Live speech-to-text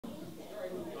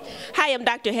Hi, I'm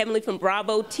Dr. Heavenly from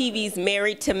Bravo TV's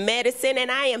Married to Medicine, and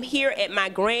I am here at my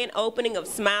grand opening of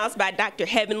Smiles by Dr.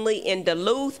 Heavenly in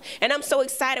Duluth, and I'm so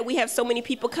excited. We have so many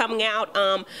people coming out.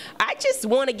 I just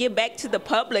want to give back to the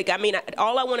public. I mean,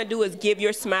 all I want to do is give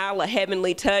your smile a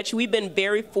heavenly touch. We've been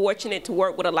very fortunate to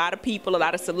work with a lot of people, a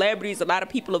lot of celebrities, a lot of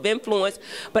people of influence,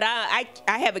 but I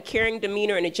have a caring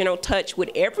demeanor and a gentle touch with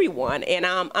everyone, and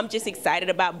I'm just excited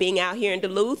about being out here in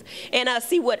Duluth and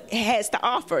see what it has to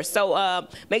offer. So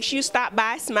make sure you stop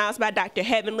by Smiles by Dr.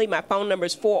 Heavenly. My phone number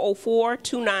is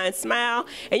 404-29-SMILE,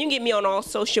 and you can get me on all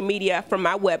social media from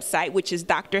my website, which is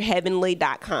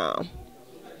drheavenly.com.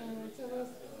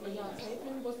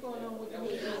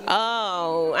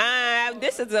 Oh,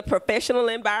 this is a professional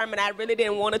environment. I really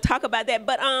didn't want to talk about that,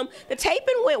 but the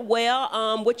taping went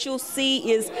well. What you'll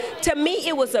see is, to me,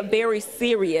 it was a very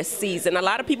serious season. A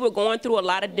lot of people are going through a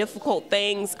lot of difficult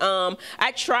things.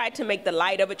 I tried to make the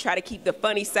light of it, try to keep the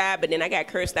funny side, but then I got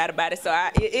cursed out about it, so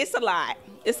it's a lot.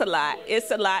 It's a lot.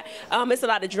 It's a lot. It's a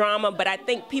lot of drama, but I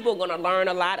think people are going to learn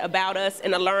a lot about us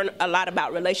and learn a lot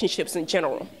about relationships in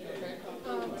general. Okay.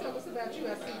 Tell us about you.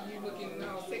 I see you looking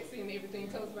all sexy and everything.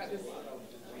 Tell us about this.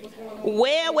 What's going on?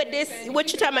 Well, with this,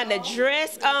 what you talking about, the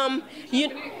dress?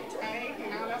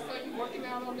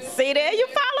 See there, you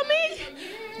follow me?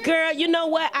 Girl, you know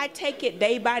what? I take it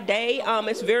day by day.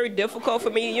 It's very difficult for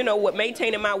me, you know, with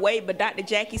maintaining my weight, but Dr.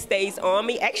 Jackie stays on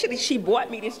me. Actually, she bought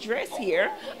me this dress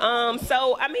here.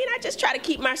 So, I mean, I just try to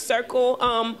keep my circle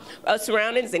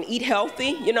surroundings and eat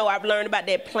healthy. You know, I've learned about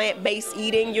that plant-based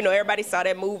eating. You know, everybody saw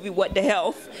that movie, What the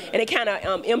Health, and it kind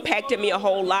of impacted me a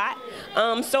whole lot.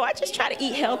 So I just try to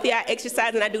eat healthy. I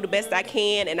exercise, and I do the best I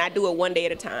can, and I do it one day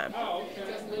at a time.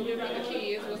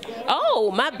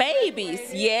 Oh, my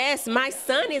babies. Yes, my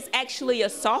son is actually a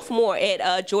sophomore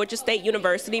at Georgia State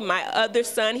University. My other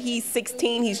son, he's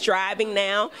 16. He's driving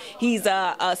now. He's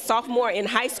a sophomore in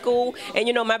high school. And,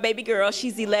 you know, my baby girl,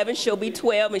 she's 11. She'll be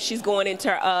 12, and she's going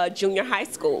into junior high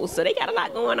school. So they got a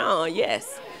lot going on,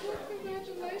 yes.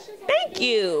 Congratulations. Thank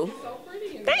you.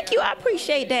 Thank you. I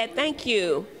appreciate that. Thank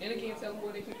you. And again, tell them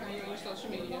where they can find you on your social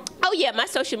media. Oh, yeah. My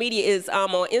social media is on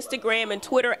Instagram and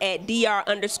Twitter at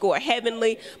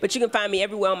dr_heavenly. But you can find me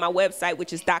everywhere on my website,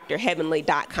 which is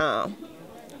drheavenly.com.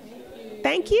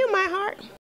 Thank you, my heart.